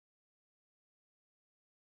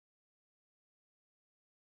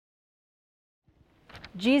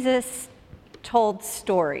Jesus told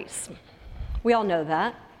stories. We all know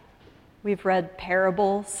that. We've read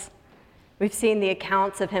parables. We've seen the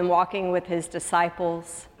accounts of him walking with his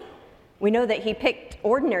disciples. We know that he picked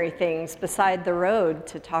ordinary things beside the road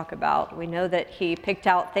to talk about. We know that he picked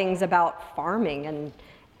out things about farming and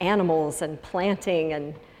animals and planting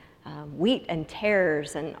and wheat and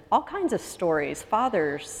tares and all kinds of stories,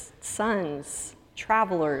 fathers, sons,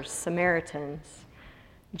 travelers, Samaritans.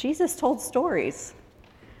 Jesus told stories.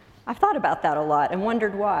 I've thought about that a lot and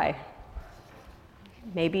wondered why.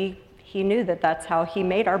 Maybe he knew that that's how he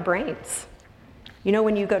made our brains. You know,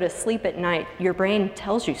 when you go to sleep at night, your brain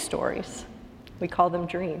tells you stories. We call them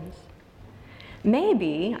dreams.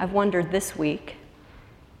 Maybe, I've wondered this week,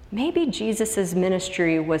 maybe Jesus'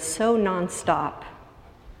 ministry was so nonstop,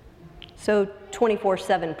 so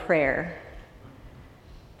 24/7 prayer,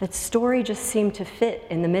 that story just seemed to fit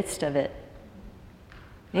in the midst of it.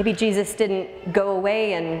 Maybe Jesus didn't go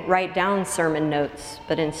away and write down sermon notes,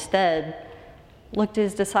 but instead looked at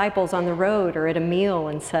his disciples on the road or at a meal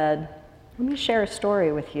and said, "Let me share a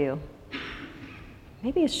story with you."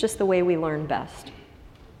 Maybe it's just the way we learn best.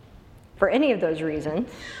 For any of those reasons,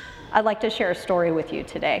 I'd like to share a story with you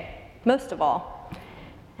today, most of all,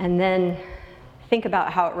 and then think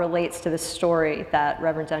about how it relates to the story that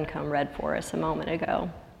Reverend Duncombe read for us a moment ago.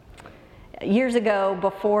 Years ago,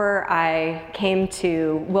 before I came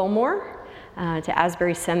to Wilmore, to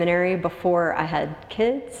Asbury Seminary, before I had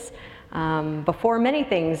kids, before many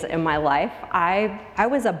things in my life, I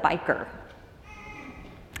was a biker.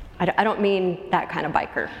 I don't mean that kind of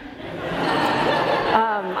biker.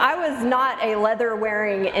 I was not a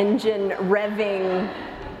leather-wearing, engine-revving,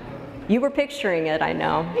 you were picturing it, I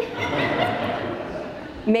know.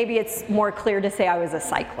 Maybe it's more clear to say I was a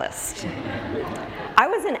cyclist. I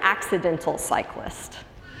was an accidental cyclist.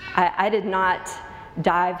 I did not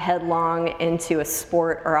dive headlong into a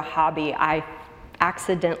sport or a hobby. I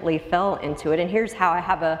accidentally fell into it. And here's how. I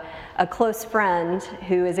have a close friend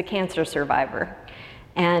who is a cancer survivor.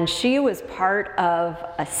 And she was part of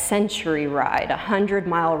a century ride, a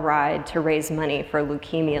 100-mile ride to raise money for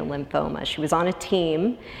leukemia and lymphoma. She was on a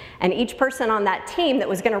team, and each person on that team that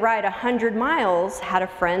was going to ride 100 miles had a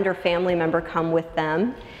friend or family member come with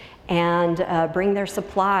them and bring their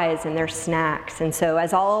supplies and their snacks. And so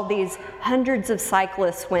as all these hundreds of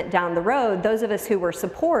cyclists went down the road, those of us who were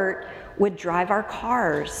support would drive our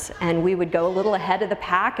cars, and we would go a little ahead of the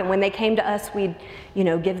pack, and when they came to us, we'd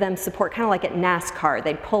give them support, kind of like at NASCAR.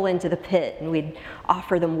 They'd pull into the pit, and we'd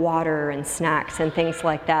offer them water and snacks and things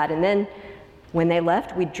like that. And then when they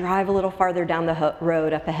left, we'd drive a little farther down the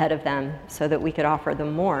road up ahead of them so that we could offer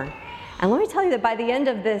them more. And let me tell you that by the end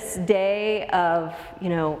of this day of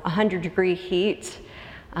 100-degree heat,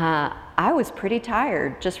 I was pretty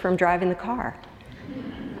tired just from driving the car.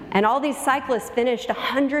 And all these cyclists finished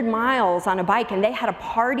 100 miles on a bike, and they had a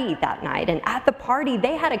party that night. And at the party,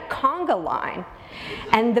 they had a conga line.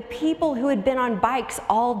 And the people who had been on bikes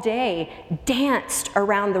all day danced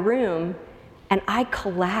around the room, and I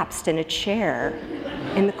collapsed in a chair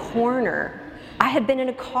in the corner. I had been in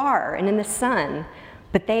a car and in the sun,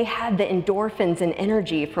 but they had the endorphins and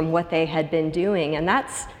energy from what they had been doing. And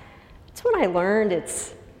that's when I learned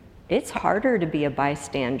it's harder to be a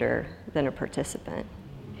bystander than a participant.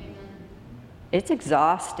 It's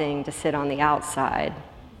exhausting to sit on the outside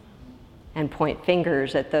and point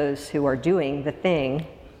fingers at those who are doing the thing.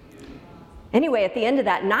 Anyway, at the end of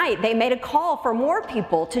that night, they made a call for more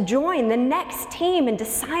people to join the next team and to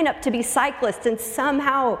sign up to be cyclists. And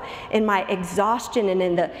somehow, in my exhaustion and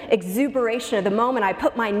in the exuberation of the moment, I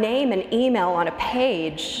put my name and email on a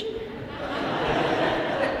page.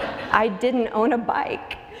 I didn't own a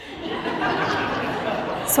bike.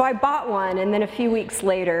 So I bought one, and then a few weeks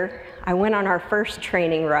later, I went on our first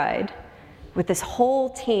training ride with this whole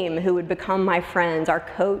team who would become my friends, our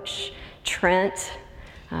coach, Trent,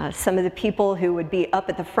 some of the people who would be up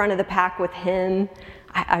at the front of the pack with him.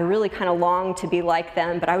 I really kind of longed to be like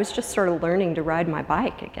them, but I was just sort of learning to ride my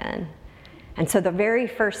bike again. And so the very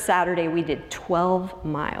first Saturday, we did 12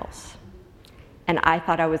 miles, and I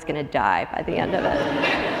thought I was going to die by the end of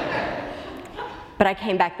it. But I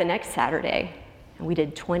came back the next Saturday, and we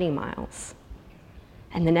did 20 miles.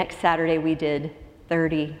 And the next Saturday, we did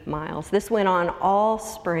 30 miles. This went on all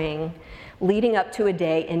spring, leading up to a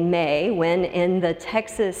day in May when in the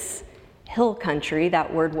Texas Hill Country,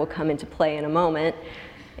 that word will come into play in a moment,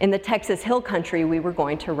 in the Texas Hill Country, we were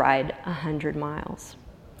going to ride 100 miles.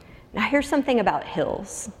 Now, here's something about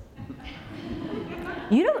hills.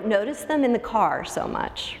 You don't notice them in the car so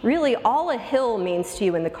much. Really, all a hill means to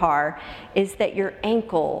you in the car is that your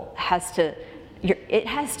ankle has to it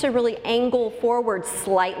has to really angle forward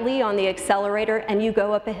slightly on the accelerator, and you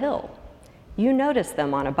go up a hill. You notice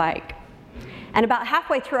them on a bike. And about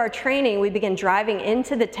halfway through our training, we began driving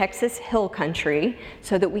into the Texas hill country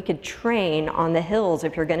so that we could train on the hills.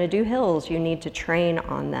 If you're going to do hills, you need to train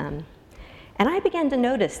on them. And I began to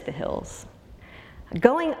notice the hills.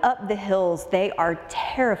 Going up the hills, they are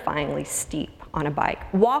terrifyingly steep on a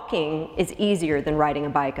bike. Walking is easier than riding a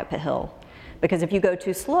bike up a hill, because if you go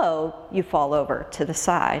too slow, you fall over to the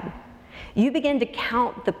side. You begin to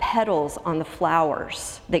count the petals on the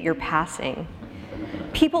flowers that you're passing.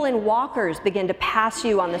 People in walkers begin to pass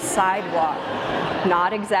you on the sidewalk.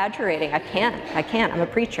 Not exaggerating, I can't, I'm a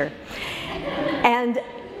preacher. And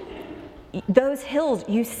those hills,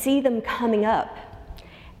 you see them coming up,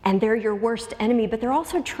 and they're your worst enemy, but they're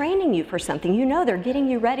also training you for something. You know, they're getting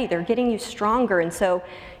you ready, they're getting you stronger, and so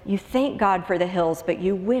you thank God for the hills, but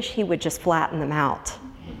you wish He would just flatten them out.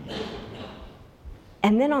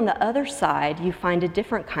 And then on the other side, you find a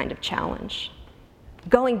different kind of challenge.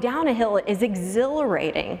 Going down a hill is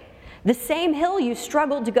exhilarating. The same hill you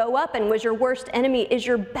struggled to go up and was your worst enemy is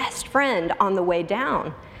your best friend on the way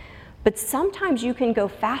down. But sometimes you can go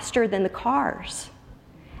faster than the cars.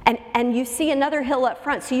 And you see another hill up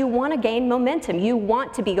front, so you want to gain momentum. You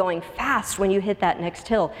want to be going fast when you hit that next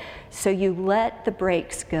hill. So you let the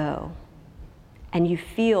brakes go. And you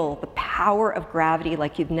feel the power of gravity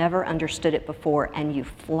like you've never understood it before, and you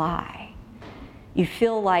fly. You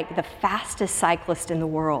feel like the fastest cyclist in the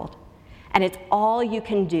world, and it's all you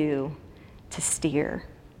can do to steer.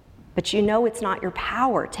 But you know it's not your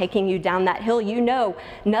power taking you down that hill. You know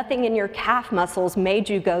nothing in your calf muscles made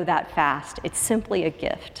you go that fast. It's simply a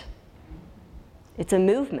gift. It's a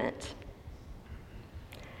movement.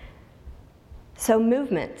 So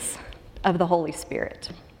movements of the Holy Spirit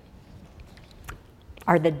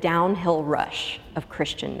are the downhill rush of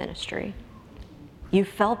Christian ministry. You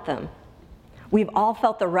felt them. We've all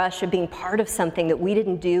felt the rush of being part of something that we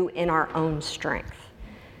didn't do in our own strength,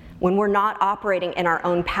 when we're not operating in our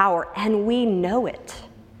own power, and we know it.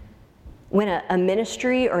 When a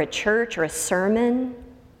ministry or a church or a sermon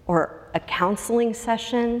or a counseling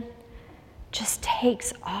session just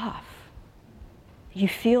takes off, you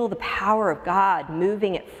feel the power of God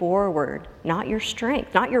moving it forward, not your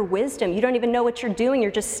strength, not your wisdom. You don't even know what you're doing,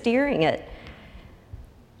 you're just steering it.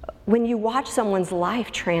 When you watch someone's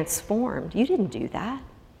life transformed, you didn't do that.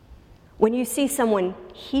 When you see someone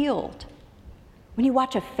healed, when you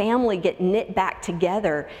watch a family get knit back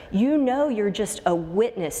together, you know you're just a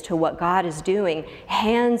witness to what God is doing,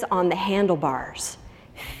 hands on the handlebars,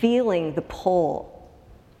 feeling the pull.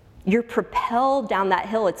 You're propelled down that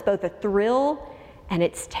hill. It's both a thrill and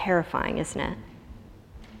it's terrifying, isn't it?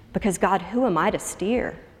 Because God, who am I to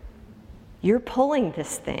steer? You're pulling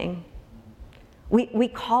this thing. We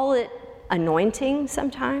call it anointing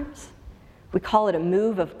sometimes. We call it a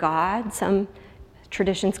move of God. Some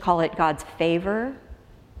traditions call it God's favor.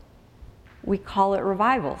 We call it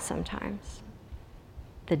revival sometimes.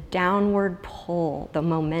 The downward pull, the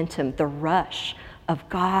momentum, the rush of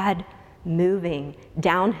God moving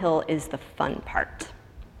downhill is the fun part.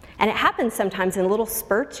 And it happens sometimes in little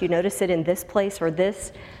spurts. You notice it in this place or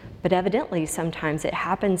this, but evidently sometimes it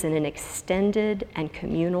happens in an extended and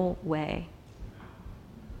communal way.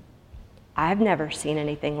 I've never seen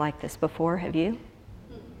anything like this before, have you?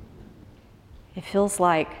 It feels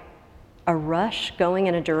like a rush going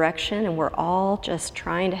in a direction and we're all just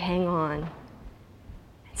trying to hang on.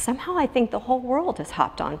 And somehow I think the whole world has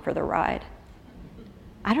hopped on for the ride.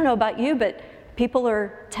 I don't know about you, but people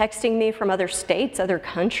are texting me from other states, other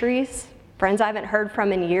countries, friends I haven't heard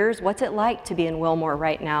from in years. What's it like to be in Wilmore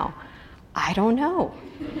right now? I don't know.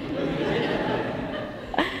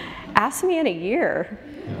 Ask me in a year.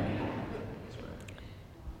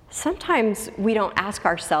 Sometimes we don't ask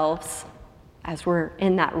ourselves, as we're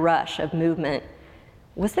in that rush of movement,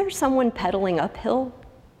 was there someone pedaling uphill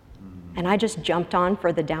and I just jumped on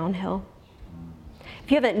for the downhill?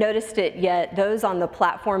 If you haven't noticed it yet, those on the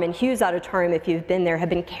platform in Hughes Auditorium, if you've been there, have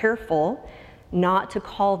been careful not to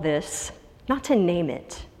call this, not to name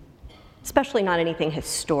it, especially not anything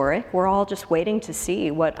historic. We're all just waiting to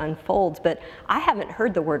see what unfolds, but I haven't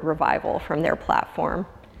heard the word revival from their platform.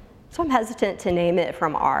 So I'm hesitant to name it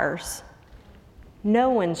from ours. No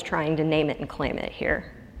one's trying to name it and claim it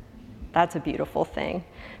here. That's a beautiful thing.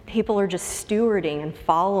 People are just stewarding and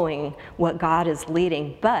following what God is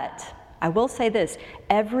leading. But I will say this,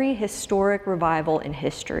 every historic revival in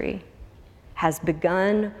history has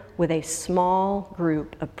begun with a small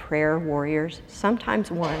group of prayer warriors,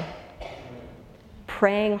 sometimes one,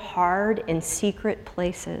 praying hard in secret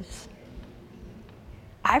places.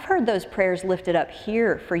 I've heard those prayers lifted up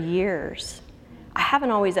here for years, haven't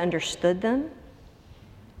always understood them.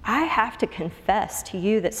 I have to confess to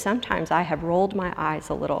you that sometimes I have rolled my eyes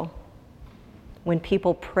a little when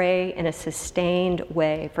people pray in a sustained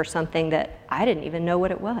way for something that I didn't even know what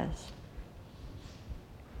it was.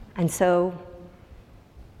 And so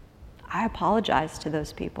I apologize to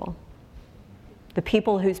those people, the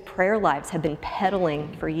people whose prayer lives have been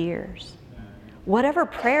peddling for years. Whatever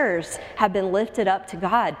prayers have been lifted up to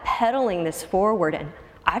God, peddling this forward, and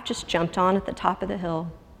I've just jumped on at the top of the hill.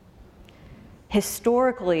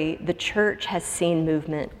 Historically, the church has seen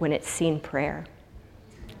movement when it's seen prayer.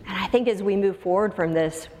 And I think as we move forward from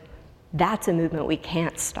this, that's a movement we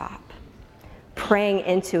can't stop. Praying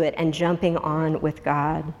into it and jumping on with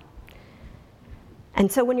God. And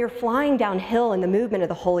so when you're flying downhill in the movement of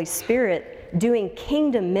the Holy Spirit, doing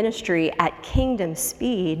kingdom ministry at kingdom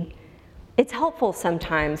speed, it's helpful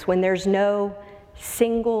sometimes when there's no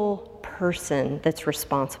single person that's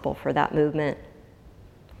responsible for that movement.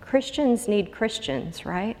 Christians need Christians,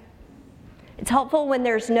 right? It's helpful when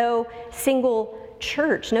there's no single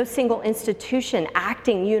church, no single institution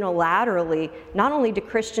acting unilaterally. Not only do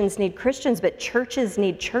Christians need Christians, but churches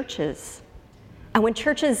need churches. And when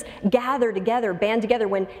churches gather together, band together,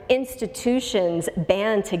 when institutions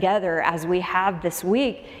band together as we have this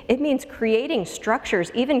week, it means creating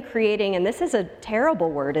structures, even creating, and this is a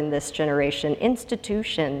terrible word in this generation,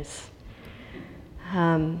 institutions.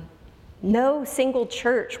 No single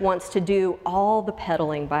church wants to do all the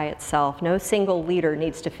peddling by itself. No single leader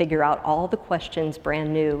needs to figure out all the questions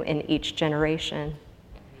brand new in each generation.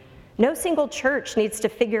 No single church needs to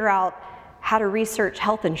figure out how to research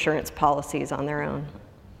health insurance policies on their own,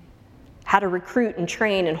 how to recruit and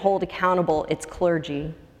train and hold accountable its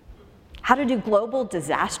clergy, how to do global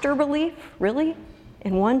disaster relief, really,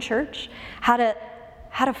 in one church, how to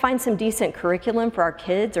find some decent curriculum for our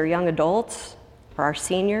kids or young adults, for our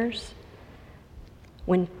seniors.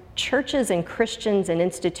 When churches and Christians and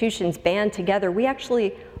institutions band together, we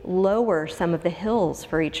actually lower some of the hills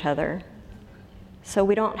for each other. So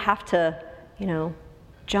we don't have to,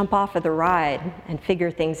 jump off of the ride and figure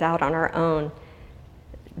things out on our own.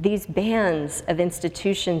 These bands of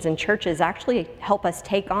institutions and churches actually help us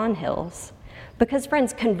take on hills. Because,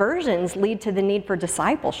 friends, conversions lead to the need for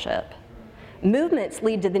discipleship. Movements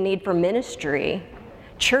lead to the need for ministry.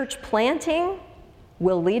 Church planting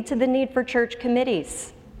will lead to the need for church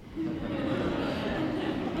committees.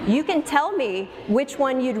 You can tell me which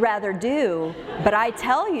one you'd rather do, but I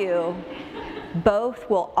tell you, both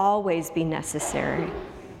will always be necessary.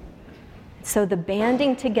 So the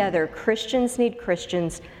banding together, Christians need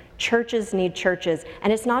Christians, churches need churches,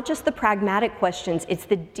 and it's not just the pragmatic questions, it's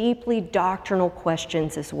the deeply doctrinal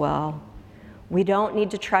questions as well. We don't need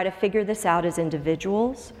to try to figure this out as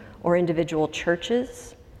individuals or individual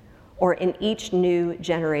churches or in each new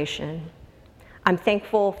generation. I'm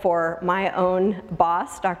thankful for my own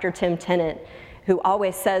boss, Dr. Tim Tennant, who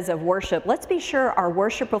always says of worship, let's be sure our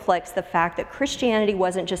worship reflects the fact that Christianity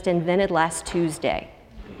wasn't just invented last Tuesday.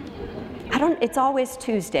 It's always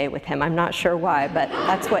Tuesday with him. I'm not sure why, but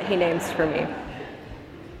that's what he names for me.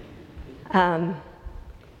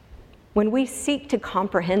 When we seek to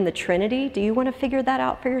comprehend the Trinity, do you want to figure that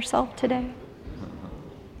out for yourself today?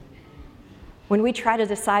 When we try to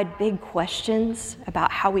decide big questions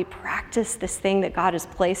about how we practice this thing that God has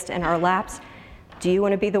placed in our laps, do you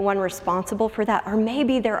want to be the one responsible for that? Or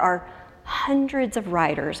maybe there are hundreds of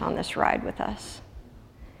riders on this ride with us.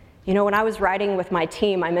 When I was riding with my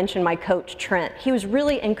team, I mentioned my coach, Trent. He was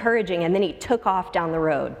really encouraging, and then he took off down the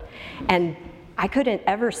road. And I couldn't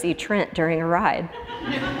ever see Trent during a ride.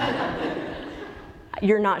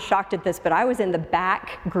 You're not shocked at this, but I was in the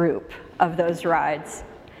back group of those rides.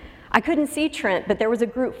 I couldn't see Trent, but there was a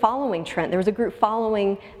group following Trent. There was a group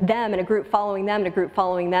following them, and a group following them, and a group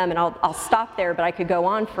following them, and I'll stop there, but I could go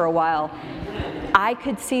on for a while. I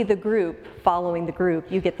could see the group following the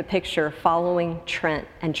group. You get the picture, following Trent,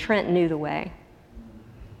 and Trent knew the way.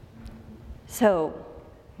 So,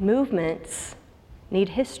 movements need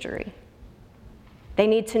history. They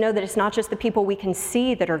need to know that it's not just the people we can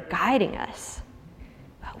see that are guiding us.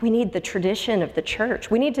 We need the tradition of the church.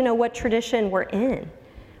 We need to know what tradition we're in.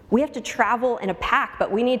 We have to travel in a pack,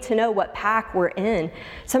 but we need to know what pack we're in.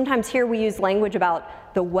 Sometimes here we use language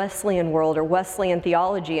about the Wesleyan world or Wesleyan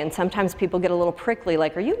theology, and sometimes people get a little prickly,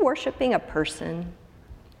 like, are you worshiping a person?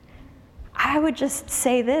 I would just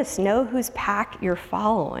say this, know whose pack you're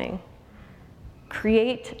following.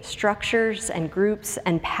 Create structures and groups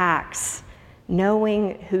and packs,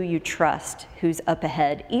 knowing who you trust, who's up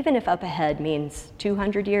ahead, even if up ahead means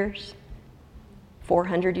 200 years,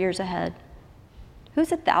 400 years ahead.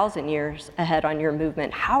 Who's 1,000 years ahead on your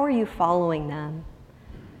movement? How are you following them?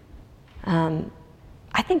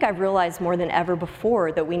 I think I've realized more than ever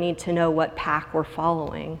before that we need to know what pack we're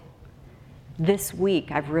following. This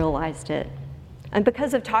week, I've realized it. And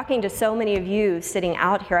because of talking to so many of you sitting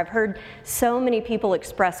out here, I've heard so many people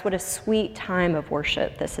express what a sweet time of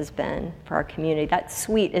worship this has been for our community. That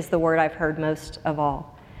sweet is the word I've heard most of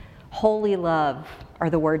all. Holy love are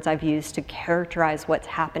the words I've used to characterize what's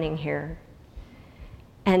happening here.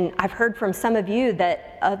 And I've heard from some of you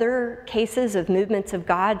that other cases of movements of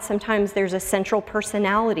God, sometimes there's a central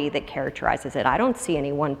personality that characterizes it. I don't see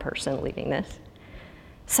any one person leading this.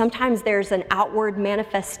 Sometimes there's an outward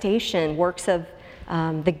manifestation, works of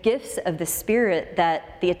the gifts of the Spirit,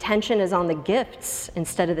 that the attention is on the gifts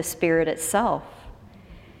instead of the Spirit itself.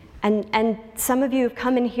 And some of you have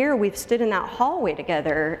come in here, we've stood in that hallway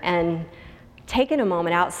together and taken a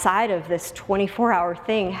moment outside of this 24-hour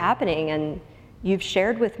thing happening, and you've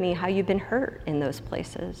shared with me how you've been hurt in those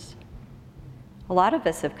places. A lot of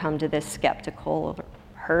us have come to this skeptical,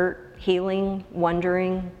 hurt, healing,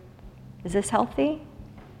 wondering, is this healthy?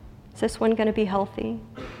 Is this one going to be healthy?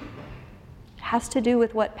 It has to do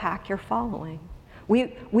with what pack you're following.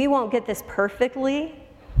 We won't get this perfectly,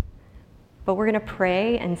 but we're going to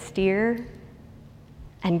pray and steer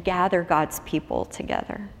and gather God's people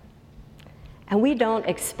together. And we don't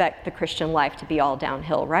expect the Christian life to be all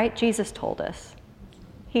downhill, right? Jesus told us.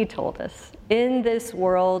 He told us, in this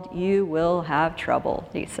world you will have trouble,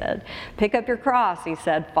 he said. Pick up your cross, he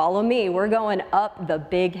said, follow me. We're going up the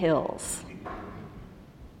big hills.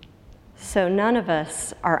 So none of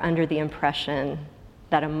us are under the impression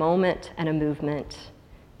that a moment and a movement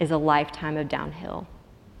is a lifetime of downhill.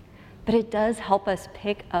 But it does help us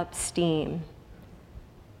pick up steam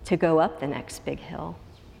to go up the next big hill.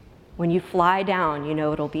 When you fly down, you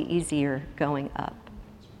know it'll be easier going up.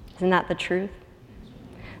 Isn't that the truth?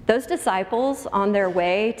 Those disciples on their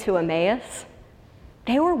way to Emmaus,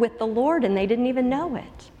 they were with the Lord and they didn't even know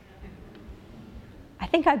it. I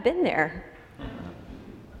think I've been there.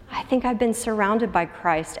 I think I've been surrounded by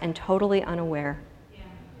Christ and totally unaware.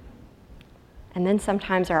 And then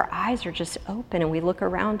sometimes our eyes are just open and we look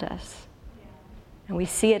around us. And we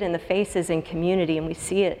see it in the faces in community, and we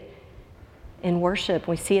see it in worship.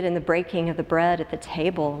 We see it in the breaking of the bread at the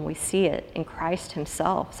table, and we see it in Christ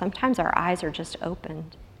himself. Sometimes our eyes are just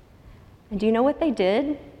opened. And do you know what they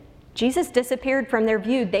did? Jesus disappeared from their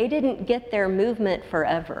view. They didn't get their movement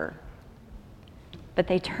forever. But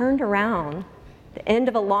they turned around. At the end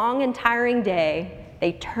of a long and tiring day,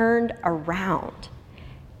 they turned around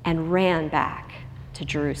and ran back to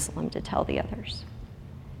Jerusalem to tell the others.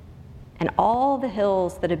 And all the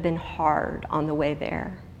hills that had been hard on the way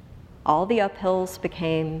there, all the uphills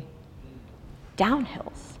became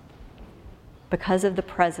downhills because of the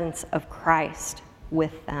presence of Christ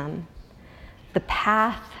with them. The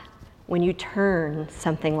path, when you turn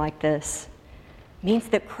something like this, means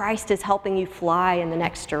that Christ is helping you fly in the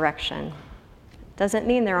next direction. Doesn't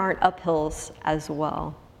mean there aren't uphills as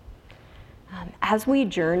well. As we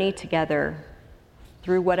journey together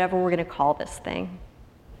through whatever we're going to call this thing,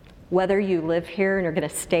 whether you live here and are going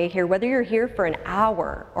to stay here, whether you're here for an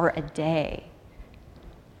hour or a day,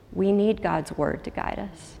 we need God's word to guide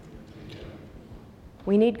us.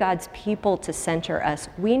 We need God's people to center us.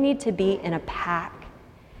 We need to be in a pack,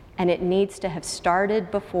 and it needs to have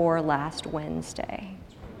started before last Wednesday.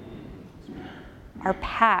 Our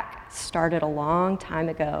pack started a long time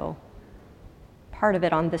ago, part of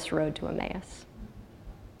it on this road to Emmaus.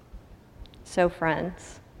 So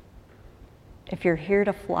friends, if you're here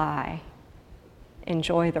to fly,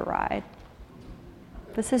 enjoy the ride.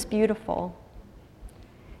 This is beautiful.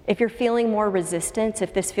 If you're feeling more resistance,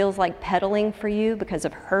 if this feels like pedaling for you because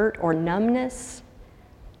of hurt or numbness,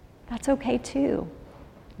 that's okay too.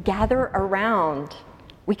 Gather around.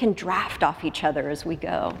 We can draft off each other as we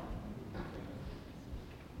go.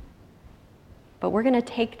 But we're going to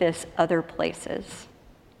take this other places.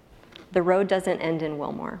 The road doesn't end in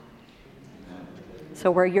Wilmore. So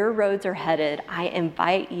where your roads are headed, I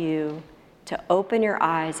invite you to open your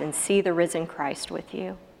eyes and see the risen Christ with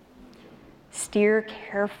you. Steer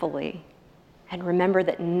carefully and remember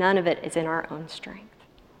that none of it is in our own strength.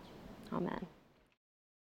 Amen.